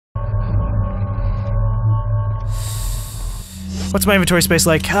What's my inventory space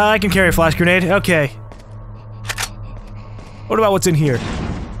like? I can carry a flash grenade. Okay. What about what's in here?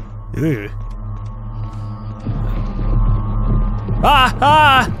 Ew.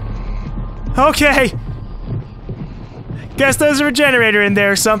 Okay. Guess there's a regenerator in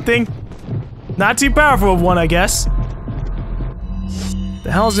there or something. Not too powerful of one, I guess.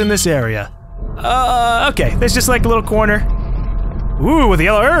 The hell's in this area? Okay. There's just like a little corner. Ooh, with a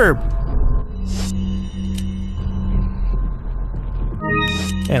yellow herb.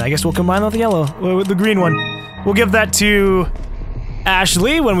 And I guess we'll combine with the yellow, with the green one. We'll give that to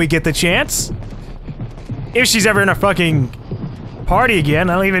Ashley when we get the chance. If she's ever in a fucking party again,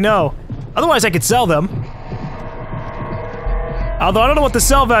 I don't even know. Otherwise, I could sell them. Although I don't know what the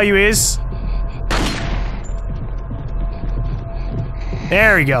sell value is.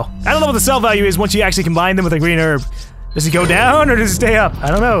 There we go. I don't know what the sell value is once you actually combine them with a green herb. Does it go down or does it stay up?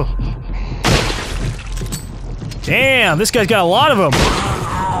 I don't know. Damn, this guy's got a lot of them.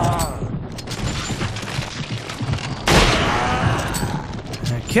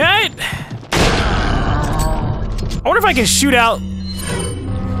 Okay. I wonder if I can shoot out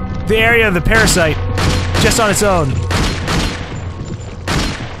the area of the parasite just on its own.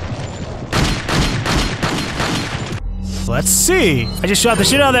 Let's see. I just shot the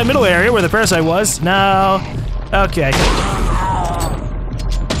shit out of that middle area where the parasite was. No. Okay.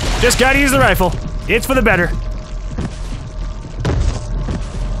 Just gotta use the rifle. It's for the better.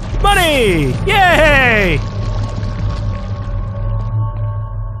 Money! Yay!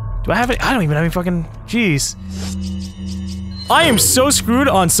 Do I have it? I don't even have any fucking... Jeez. I am so screwed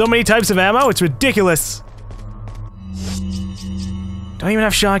on so many types of ammo, it's ridiculous. Don't even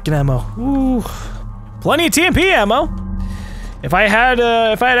have shotgun ammo. Ooh. Plenty of TMP ammo. If I had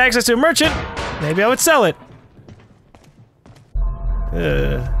access to a merchant, maybe I would sell it.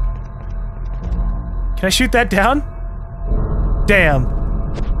 Can I shoot that down? Damn.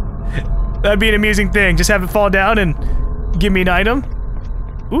 That'd be an amusing thing. Just have it fall down and give me an item.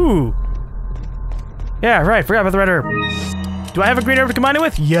 Ooh. Yeah, right. Forgot about the red herb. Do I have a green herb to combine it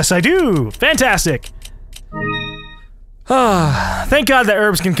with? Yes, I do. Fantastic. Ah, thank God that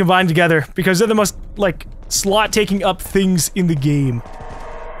herbs can combine together because they're the most, like, slot-taking up things in the game.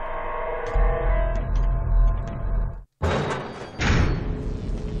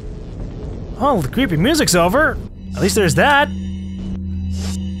 Oh, the creepy music's over. At least there's that.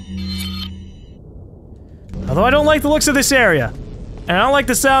 Although I don't like the looks of this area. And I don't like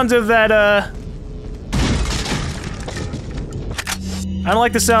the sounds of that, I don't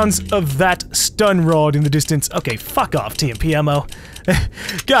like the sounds of that stun rod in the distance. Okay, fuck off, TMP ammo.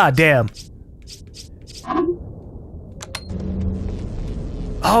 God damn.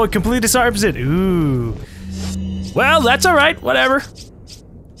 Oh, it completely disarms it. Ooh. Well, that's alright. Whatever.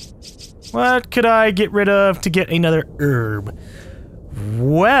 What could I get rid of to get another herb?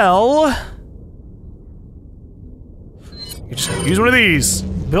 Well... just use one of these.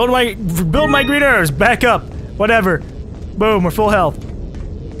 Build my green herbs. Back up. Whatever. Boom, we're full health.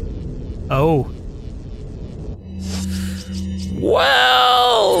 Oh.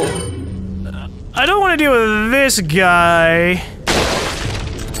 Well... I don't want to deal with this guy.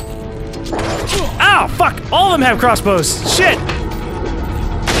 Ow, fuck! All of them have crossbows. Shit!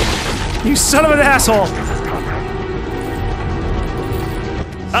 You son of an asshole!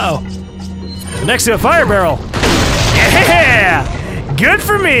 Uh-oh. Next to a fire barrel. Yeah! Good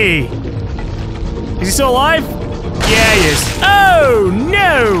for me! Is he still alive? Yeah, he is. Oh,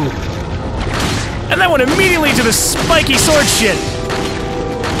 no! And that went immediately to the spiky sword shit.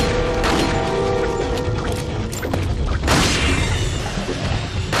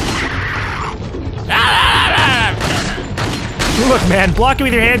 Look, man, blocking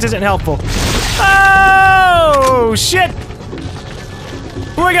with your hands isn't helpful. Oh, shit!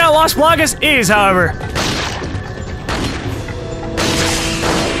 Who I got Las Plagas is, however.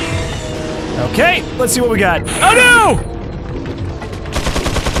 Okay, let's see what we got. Oh, no!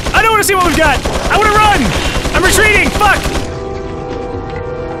 I don't want to see what we've got! I want to run! I'm retreating! Fuck!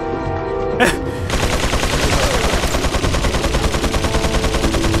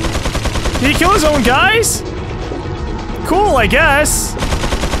 Did he kill his own guys? Cool, I guess.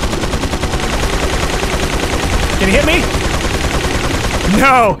 Can he hit me?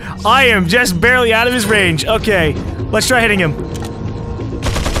 No, I am just barely out of his range. Okay, let's try hitting him.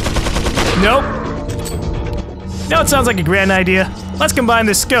 Nope. No, it sounds like a grand idea. Let's combine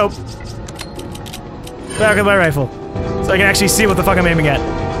this scope back with my rifle, so I can actually see what the fuck I'm aiming at.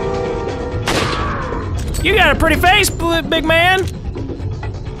 You got a pretty face, big man.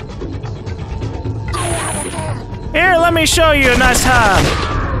 Here, let me show you a nice time.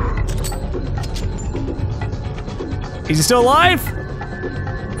 Is he still alive?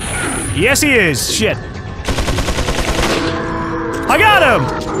 Yes, he is. Shit. I got him!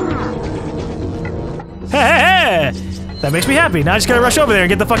 Hey! That makes me happy. Now I just gotta rush over there and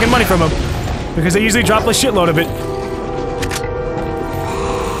get the fucking money from him. Because they usually drop a shitload of it.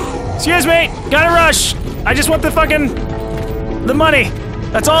 Excuse me! Gotta rush! I just want the fucking... the money.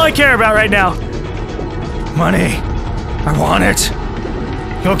 That's all I care about right now. Money. I want it.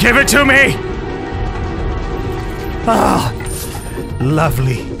 Go give it to me! Ah,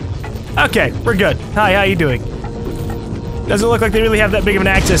 lovely. Okay, we're good. Hi, how you doing? Doesn't look like they really have that big of an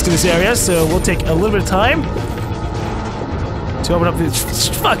access to this area, so we'll take a little bit of time to open up this.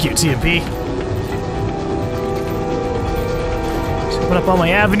 Fuck you, TMP. Just open up all my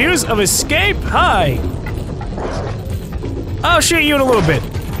avenues of escape. Hi. I'll shoot you in a little bit.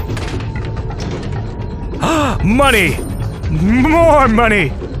 Money. More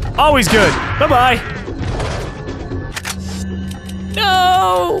money. Always good. Bye-bye.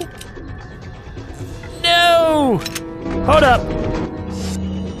 No. No. Hold up.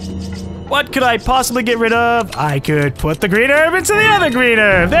 What could I possibly get rid of? I could put the green herb into the other green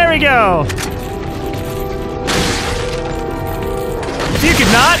herb. There we go. If you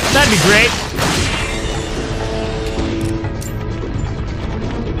could not, that'd be great.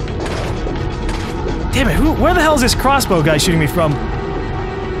 Damn it, where the hell is this crossbow guy shooting me from?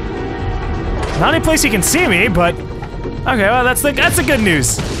 Not any place he can see me, but... okay, well, that's the good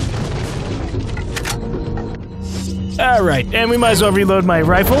news. Alright, and we might as well reload my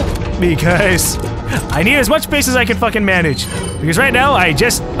rifle, because I need as much space as I can fucking manage. Because right now,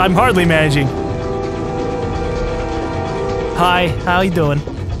 I'm hardly managing. Hi, how you doing?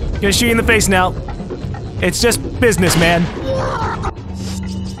 Gonna shoot you in the face now. It's just business, man.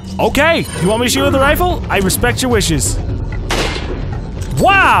 Okay, you want me to shoot with the rifle? I respect your wishes.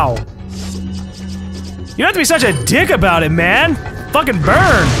 Wow! You don't have to be such a dick about it, man. Fucking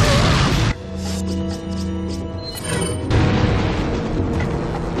burn.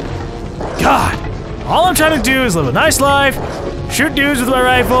 God, all I'm trying to do is live a nice life, shoot dudes with my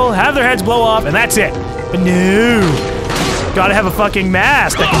rifle, have their heads blow off, and that's it. But no. Gotta have a fucking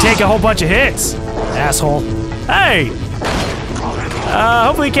mask that can take a whole bunch of hits. Asshole. Hey!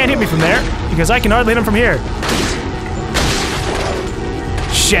 Hopefully he can't hit me from there, because I can hardly hit him from here.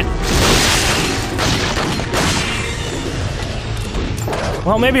 Shit.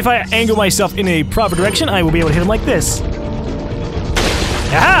 Well, maybe if I angle myself in a proper direction, I will be able to hit him like this.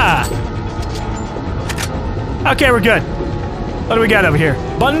 Aha! Okay, we're good. What do we got over here?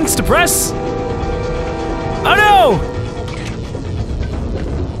 Buttons to press? Oh no!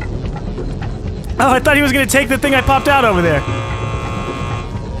 Oh, I thought he was gonna take the thing I popped out over there.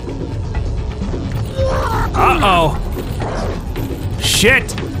 Uh-oh.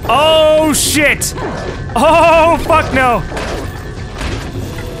 Shit. Oh, shit. Oh, fuck no.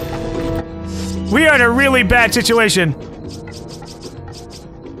 We are in a really bad situation.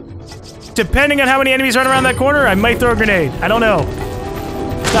 Depending on how many enemies run around that corner, I might throw a grenade. I don't know.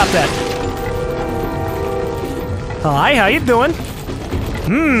 Stop that. Hi, how you doing?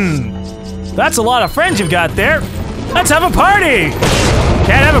 That's a lot of friends you've got there. Let's have a party!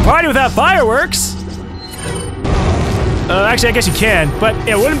 Can't have a party without fireworks. Actually, I guess you can, but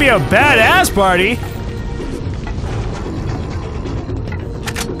it wouldn't be a badass party.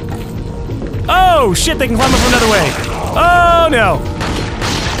 Oh, shit, they can climb up another way. Oh, no.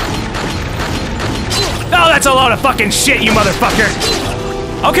 Oh, that's a load of fucking shit, you motherfucker.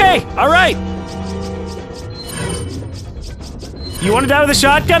 Okay, alright. You want to die with a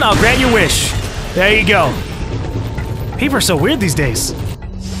shotgun? I'll grant your wish. There you go. People are so weird these days.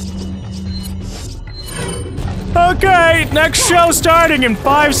 Okay, next show starting in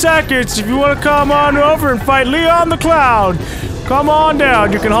 5 seconds. If you want to come on over and fight Leon the Clown, come on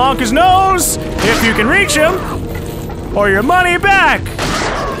down. You can honk his nose if you can reach him, or your money back.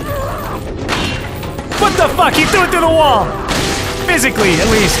 What the fuck? He threw it through the wall. Physically, at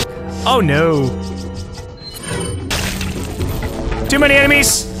least. Oh no. Too many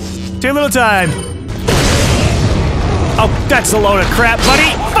enemies. Too little time. Oh, that's a load of crap,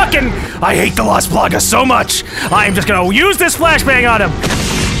 buddy. Fucking, I hate the Lost Plaga so much. I'm just gonna use this flashbang on him.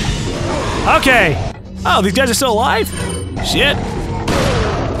 Okay. Oh, these guys are still alive? Shit.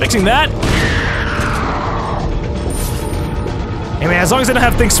 Fixing that. Hey man, as long as I don't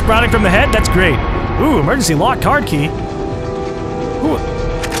have things sprouting from the head, that's great. Ooh, emergency lock card key. Ooh.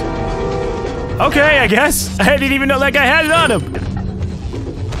 Okay, I guess. I didn't even know that guy had it on him.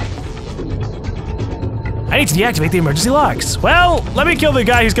 I need to deactivate the emergency locks. Well, let me kill the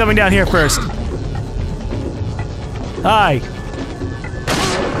guy who's coming down here first. Hi.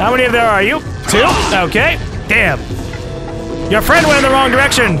 How many of there are you? 2? Okay. Damn. Your friend went in the wrong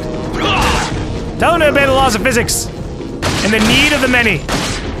direction! Tell him to obey the laws of physics! And the need of the many!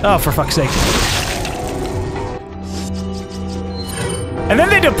 Oh, for fuck's sake. And then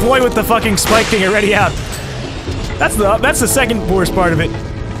they deploy with the fucking spike thing already out. That's the second worst part of it.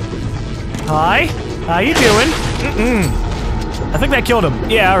 Hi? How you doing? I think that killed him.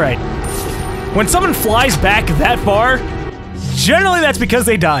 Yeah, alright. When someone flies back that far, generally that's because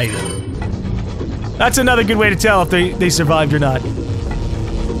they died. That's another good way to tell if they survived or not.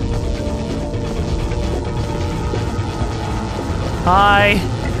 Hi.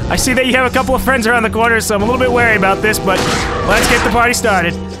 I see that you have a couple of friends around the corner, so I'm a little bit wary about this, but let's get the party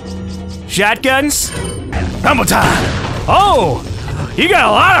started. Shotguns? Rumble time! Oh! You got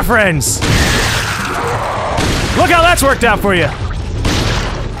a lot of friends! Look how that's worked out for you!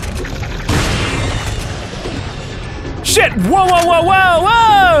 Shit! Whoa, whoa, whoa, whoa,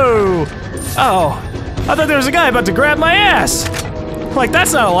 whoa! Oh, I thought there was a guy about to grab my ass! Like,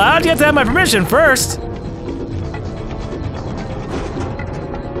 that's not allowed, you have to have my permission first!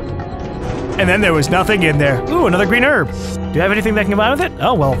 And then there was nothing in there. Ooh, another green herb. Do you have anything that can combine with it?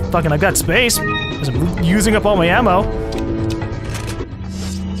 Oh, well, fucking I've got space. Because I'm using up all my ammo.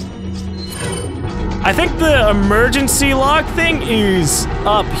 I think the emergency lock thing is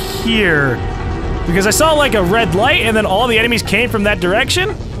up here. Because I saw like a red light and then all the enemies came from that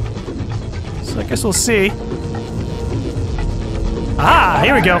direction. So I guess we'll see. Ah,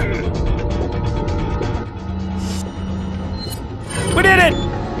 here we go. We did it!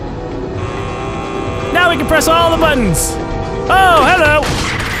 Now we can press all the buttons! Oh, hello!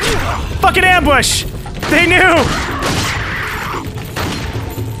 Fucking ambush! They knew!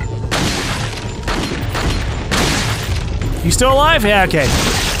 You still alive? Yeah, okay.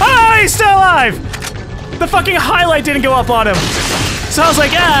 Oh, he's still alive! The fucking highlight didn't go up on him! So I was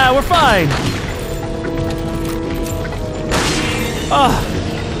like, ah, we're fine. Oh.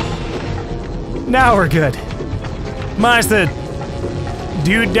 Now we're good. Minus the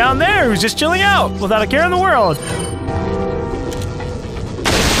dude down there who's just chilling out without a care in the world.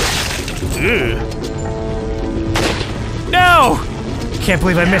 Ugh. No! Can't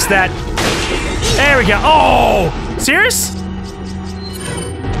believe I missed that. There we go. Oh! Serious?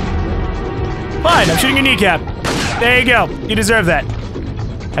 Fine, I'm shooting your kneecap. There you go. You deserve that.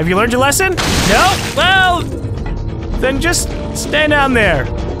 Have you learned your lesson? No? Well, then just stand down there.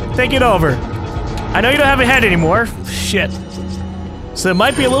 Think it over. I know you don't have a head anymore. Shit. So it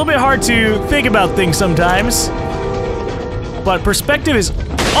might be a little bit hard to think about things sometimes. But perspective is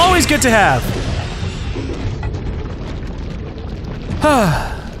always good to have.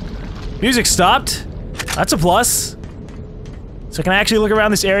 Music stopped. That's a plus. So can I actually look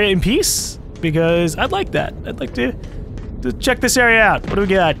around this area in peace? Because I'd like that. I'd like to check this area out. What do we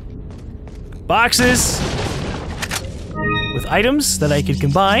got? Boxes with items that I could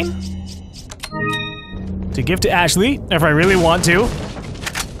combine to give to Ashley if I really want to.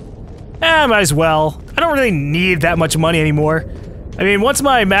 I might as well. I don't really need that much money anymore. I mean, once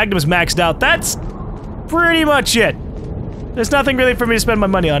my Magnum's maxed out, that's pretty much it. There's nothing really for me to spend my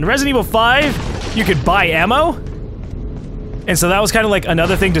money on. Resident Evil 5, you could buy ammo. And so that was kind of like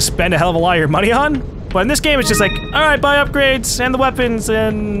another thing to spend a hell of a lot of your money on. But in this game, it's just like, alright, buy upgrades and the weapons,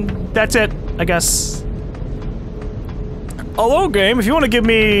 and that's it, I guess. Although, game, if you want to give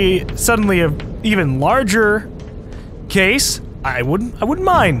me suddenly a even larger case, I wouldn't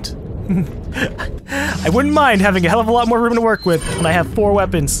mind. I wouldn't mind having a hell of a lot more room to work with when I have 4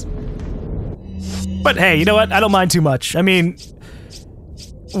 weapons. But hey, you know what? I don't mind too much. I mean,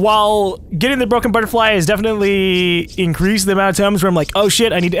 while getting the broken butterfly has definitely increased the amount of times where I'm like, oh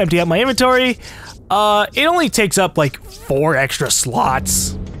shit, I need to empty out my inventory, it only takes up like 4 extra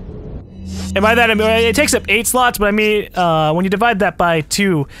slots. And by that I mean, it takes up 8 slots, but I mean, when you divide that by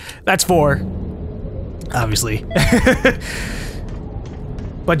 2, that's 4. Obviously.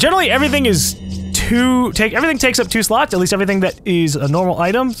 But generally everything is everything takes up 2 slots, at least everything that is a normal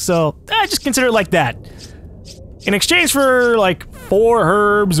item, so just consider it like that. In exchange for like 4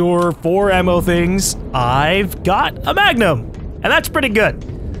 herbs or 4 ammo things, I've got a Magnum, and that's pretty good.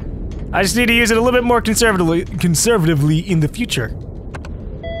 I just need to use it a little bit more conservatively in the future.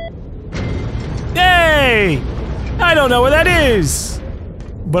 Yay! I don't know where that is,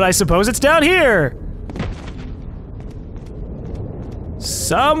 but I suppose it's down here.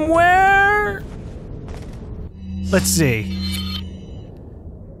 Somewhere? Let's see.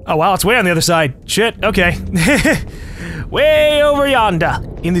 Oh wow, it's way on the other side. Shit, okay. Way over yonder,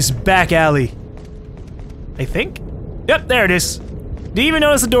 in this back alley. I think? Yep, there it is. Didn't even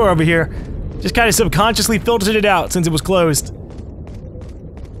notice the door over here. Just kind of subconsciously filtered it out since it was closed.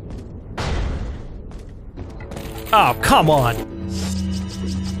 Oh, come on.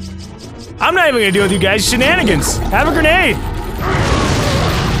 I'm not even gonna deal with you guys' shenanigans. Have a grenade.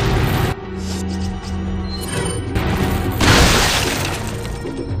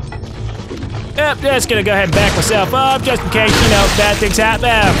 Yep, just gonna go ahead and back myself up just in case, you know, bad things happen.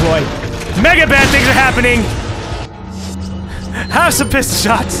 Ah, boy. Mega bad things are happening. Have some pistol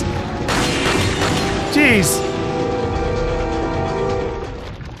shots. Jeez.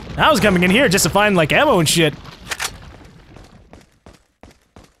 I was coming in here just to find, like, ammo and shit.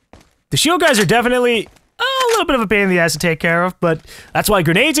 The shield guys are definitely a little bit of a pain in the ass to take care of, but that's why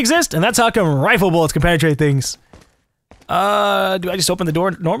grenades exist, and that's how come rifle bullets can penetrate things. Do I just open the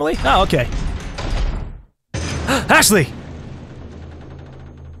door normally? Oh, okay. Ashley!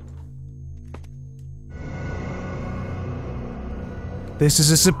 This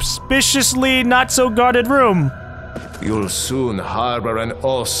is a suspiciously not-so-guarded room. You'll soon harbor an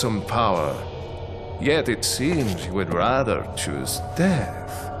awesome power. Yet it seems you would rather choose death.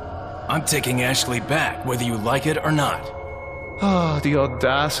 I'm taking Ashley back, whether you like it or not. Ah, the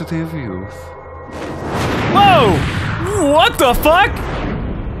audacity of youth. Whoa! What the fuck?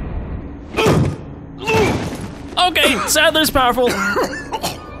 Okay, Sadler's powerful.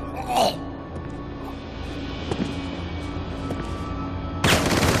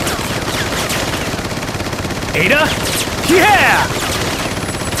 Ada? Yeah!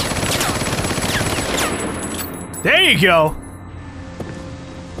 There you go.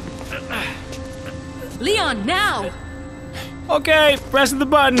 Leon, now! Okay, pressing the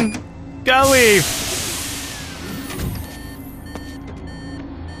button. Gotta leave.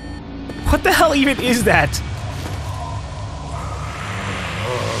 What the hell even is that?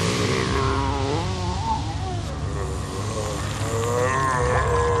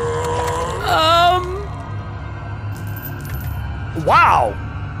 Wow!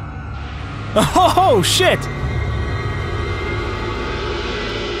 Oh, shit!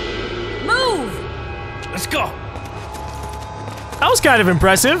 Move! Let's go! That was kind of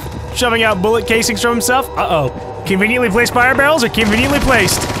impressive. Shoving out bullet casings from himself. Uh-oh. Conveniently placed fire barrels are conveniently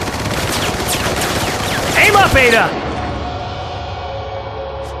placed. Aim up, Ada!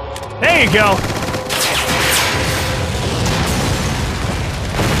 There you go.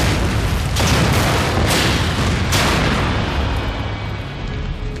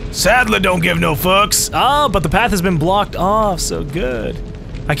 Sadler don't give no fucks. Oh, but the path has been blocked off, so good.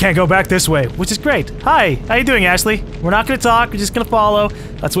 I can't go back this way, which is great. Hi, how you doing, Ashley? We're not gonna talk, we're just gonna follow.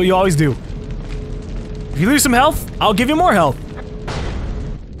 That's what you always do. If you lose some health, I'll give you more health.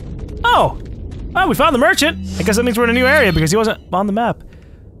 Oh! Oh, we found the merchant. I guess that means we're in a new area because he wasn't on the map.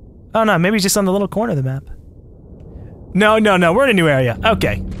 Oh no, maybe he's just on the little corner of the map. No, we're in a new area.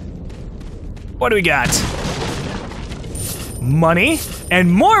 Okay. What do we got? Money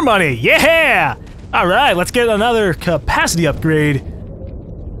and more money. Yeah! All right, let's get another capacity upgrade.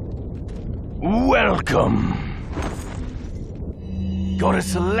 Welcome. Got a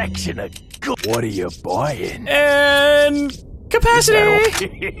selection of good. What are you buying? And capacity.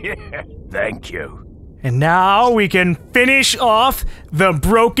 Thank you. And now we can finish off the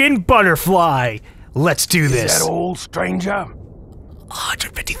broken butterfly. Let's do this. Is that all, stranger?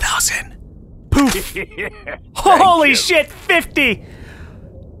 150,000. Poof. Holy shit, 50.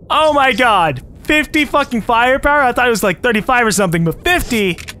 Oh my god. 50 fucking firepower? I thought it was like 35 or something, but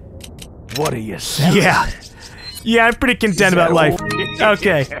 50. What are you selling? Yeah, I'm pretty content about life.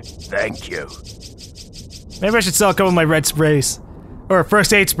 Okay. Thank you. Maybe I should sell a couple of my red sprays. Or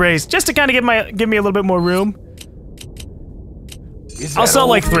first aid sprays, just to kind of give me a little bit more room. I'll sell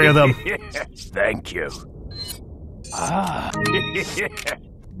like 3 of them. Thank you. Ah.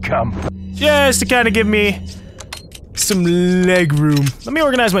 Come. Just to kind of give me some leg room. Let me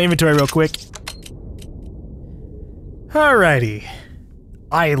organize my inventory real quick. Alrighty.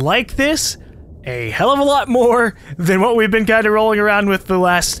 I like this a hell of a lot more than what we've been kind of rolling around with the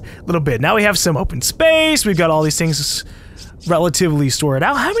last little bit. Now we have some open space, we've got all these things relatively stored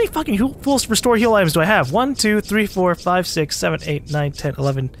out. How many fucking full restore heal items do I have? 1, 2, 3, 4, 5, 6, 7, 8, 9, 10,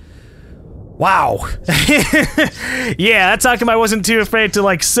 11. Wow. Yeah, that's how come I wasn't too afraid to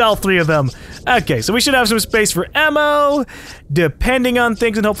like sell 3 of them. Okay, so we should have some space for ammo, depending on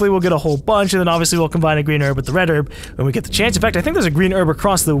things, and hopefully we'll get a whole bunch, and then obviously we'll combine a green herb with the red herb when we get the chance. In fact, I think there's a green herb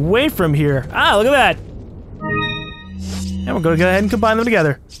across the way from here. Ah, look at that. And we're gonna go ahead and combine them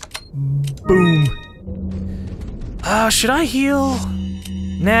together. Boom. Should I heal?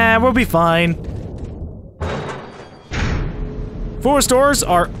 Nah, we'll be fine. Full restores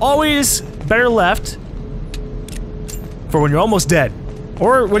are always better left for when you're almost dead.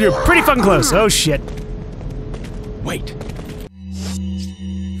 Or when you're pretty fucking close. Oh shit. Wait.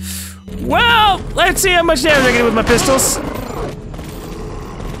 Well, Well, let's see how much damage I can do with my pistols.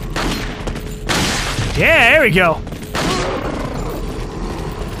 Yeah, there we go.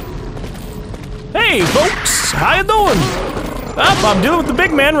 Hey, folks, how you doing? I'm dealing with the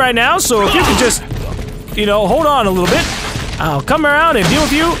big man right now, so if you could just, you know, hold on a little bit, I'll come around and deal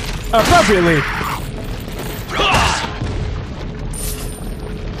with you appropriately.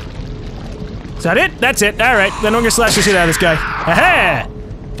 Is that it? That's it. All right, then I'm gonna slash the shit out of this guy. Aha!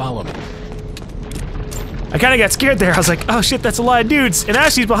 Follow me. I kind of got scared there. I was like, oh shit, that's a lot of dudes, and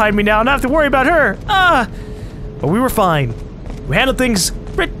Ashley's behind me now, and I have to worry about her. But we were fine. We handled things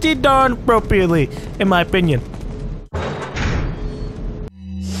pretty darn appropriately, in my opinion.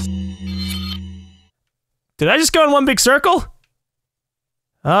 Did I just go in one big circle?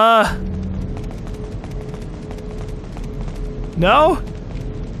 No?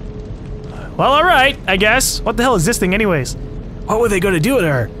 Well, alright, I guess. What the hell is this thing anyways? What were they gonna do with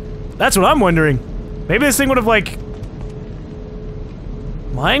her? That's what I'm wondering. Maybe this thing would have, like,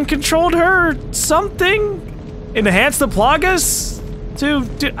 mind-controlled her or something? Enhanced the Plagas?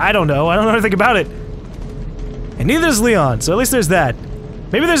 I don't know. I don't know anything about it. And neither does Leon, so at least there's that.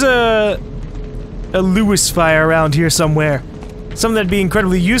 Maybe there's a Lewis fire around here somewhere. Something that'd be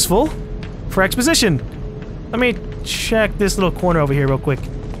incredibly useful for exposition. Let me check this little corner over here real quick.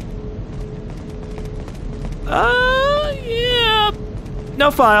 Yeah.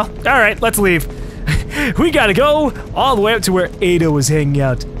 No file. Alright, let's leave. We gotta go all the way up to where Ada was hanging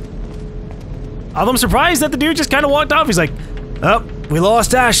out. Although I'm surprised that the dude just kind of walked off. He's like, oh, we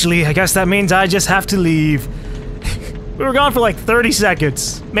lost Ashley. I guess that means I just have to leave. We were gone for like 30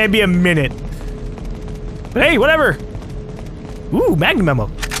 seconds. Maybe a minute. But hey, whatever. Ooh, Magnum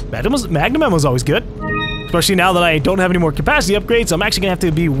Ammo. Magnum Ammo's always good. Especially now that I don't have any more capacity upgrades, so I'm actually gonna have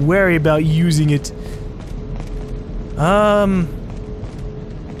to be wary about using it.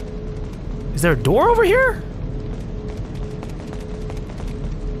 Is there a door over here?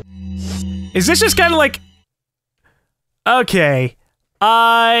 Is this just kind of like... Okay.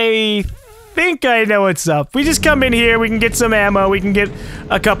 I think I know what's up. We just come in here, we can get some ammo, we can get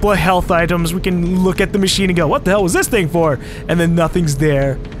a couple of health items, we can look at the machine and go, what the hell was this thing for? And then nothing's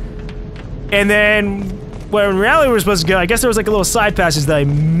there. And then, where in reality we're supposed to go, I guess there was like a little side passage that I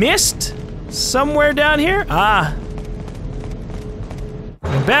missed somewhere down here. Ah.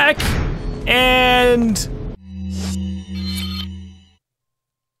 I'm back. And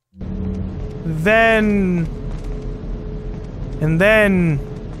then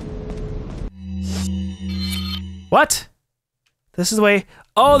what? This is the way.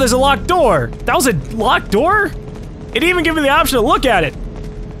 Oh, there's a locked door. That was a locked door? It didn't even give me the option to look at it.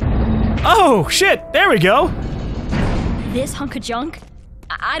 Oh, shit. There we go. This hunk of junk?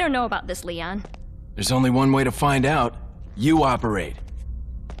 I don't know about this, Leon. There's only one way to find out. You operate.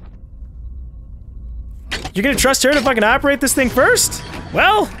 You're gonna trust her to fucking operate this thing first?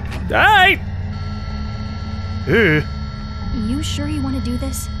 Well, alright. Ooh. You sure you want to do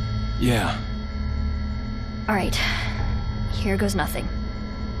this? Yeah. Alright. Here goes nothing.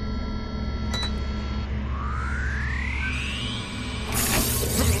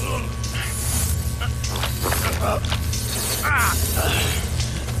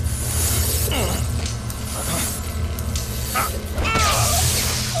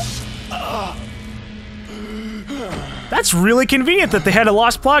 That's really convenient that they had a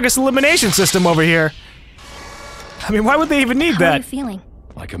Lost Plagas elimination system over here. I mean, why would they even need that? How are you feeling?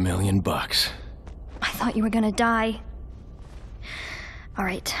 Like $1,000,000. I thought you were gonna die.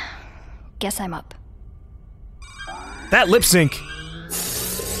 Alright. Guess I'm up. That lip sync.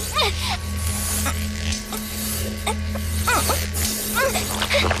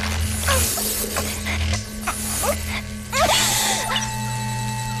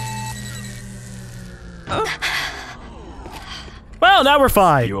 Well, now we're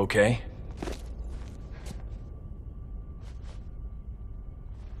fine. You okay?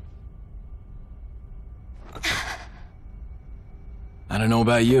 I don't know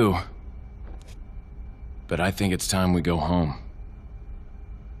about you, but I think it's time we go home.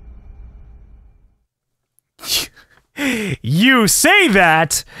 You say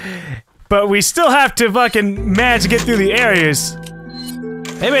that, but we still have to fucking manage to get through the areas.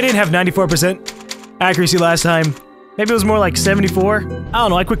 Maybe I didn't have 94% accuracy last time. Maybe it was more like 74. I don't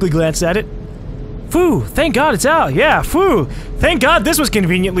know, I quickly glanced at it. Phew, thank God it's out. Yeah, phew. Thank God this was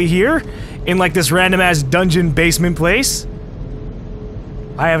conveniently here, in like this random-ass dungeon basement place.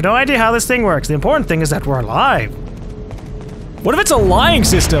 I have no idea how this thing works. The important thing is that we're alive. What if it's a lying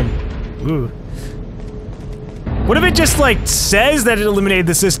system? Ooh. What if it just, like, says that it eliminated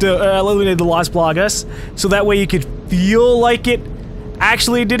the system, eliminated the Lost Plagas, so that way you could feel like it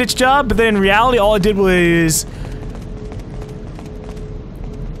actually did its job, but then in reality, all it did was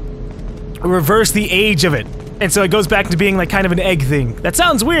reverse the age of it. And so it goes back to being like kind of an egg thing. That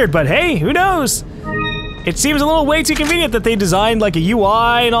sounds weird, but hey, who knows? It seems a little way too convenient that they designed like a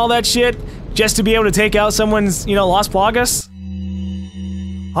UI and all that shit just to be able to take out someone's, you know, lost progress.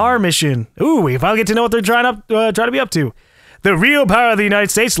 Our mission. Ooh, we finally get to know what they're trying to be up to. The real power of the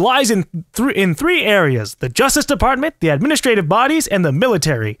United States lies in three areas: the Justice Department, the administrative bodies, and the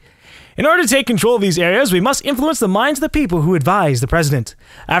military. In order to take control of these areas, we must influence the minds of the people who advise the president.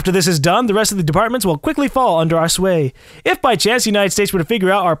 After this is done, the rest of the departments will quickly fall under our sway. If by chance the United States were to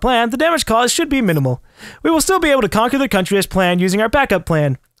figure out our plan, the damage caused should be minimal. We will still be able to conquer the country as planned using our backup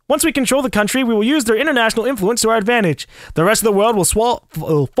plan. Once we control the country, we will use their international influence to our advantage. The rest of the world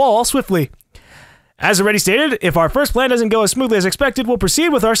will fall swiftly. As already stated, if our first plan doesn't go as smoothly as expected, we'll proceed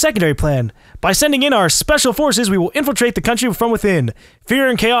with our secondary plan. By sending in our special forces, we will infiltrate the country from within. Fear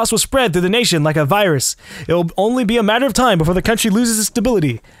and chaos will spread through the nation like a virus. It will only be a matter of time before the country loses its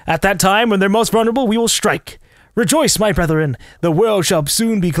stability. At that time, when they're most vulnerable, we will strike. Rejoice, my brethren. The world shall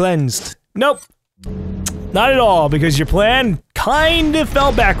soon be cleansed. Nope. Not at all, because your plan kind of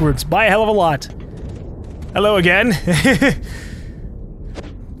fell backwards by a hell of a lot. Hello again.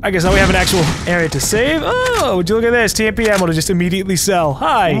 I guess now we have an actual area to save. Oh, would you look at this? TMP ammo to just immediately sell.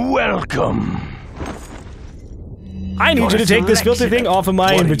 Hi. Welcome. I need you to take this filthy thing off of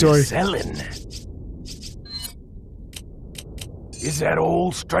my inventory. What are you selling? Is that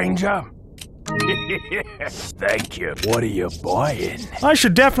all, stranger? Thank you. What are you buying? I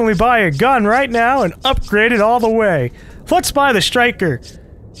should definitely buy a gun right now and upgrade it all the way. Let's buy the striker.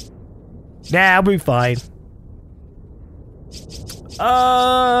 Nah, I'll be fine.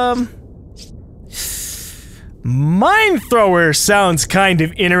 Mine thrower sounds kind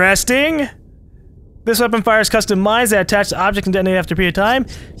of interesting. This weapon fires custom mines that attach to objects and detonate after a period of time.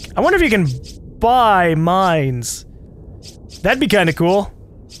 I wonder if you can buy mines. That'd be kind of cool.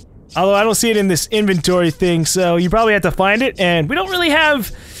 Although I don't see it in this inventory thing, so you probably have to find it, and we don't really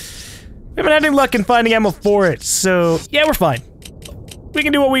have... We haven't had any luck in finding ammo for it, so yeah, we're fine. We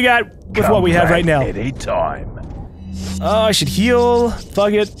can do what we got with what we have right now. Anytime. Oh, I should heal.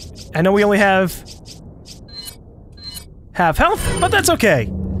 Fuck it. I know we only have half health, but that's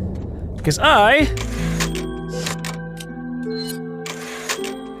okay. Because I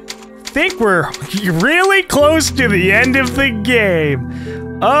think we're really close to the end of the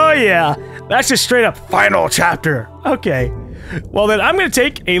game. Oh yeah, that's just straight up final chapter. Okay. Well then, I'm gonna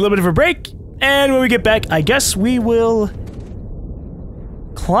take a little bit of a break, and when we get back, I guess we will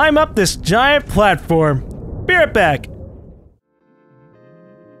climb up this giant platform. Be right back.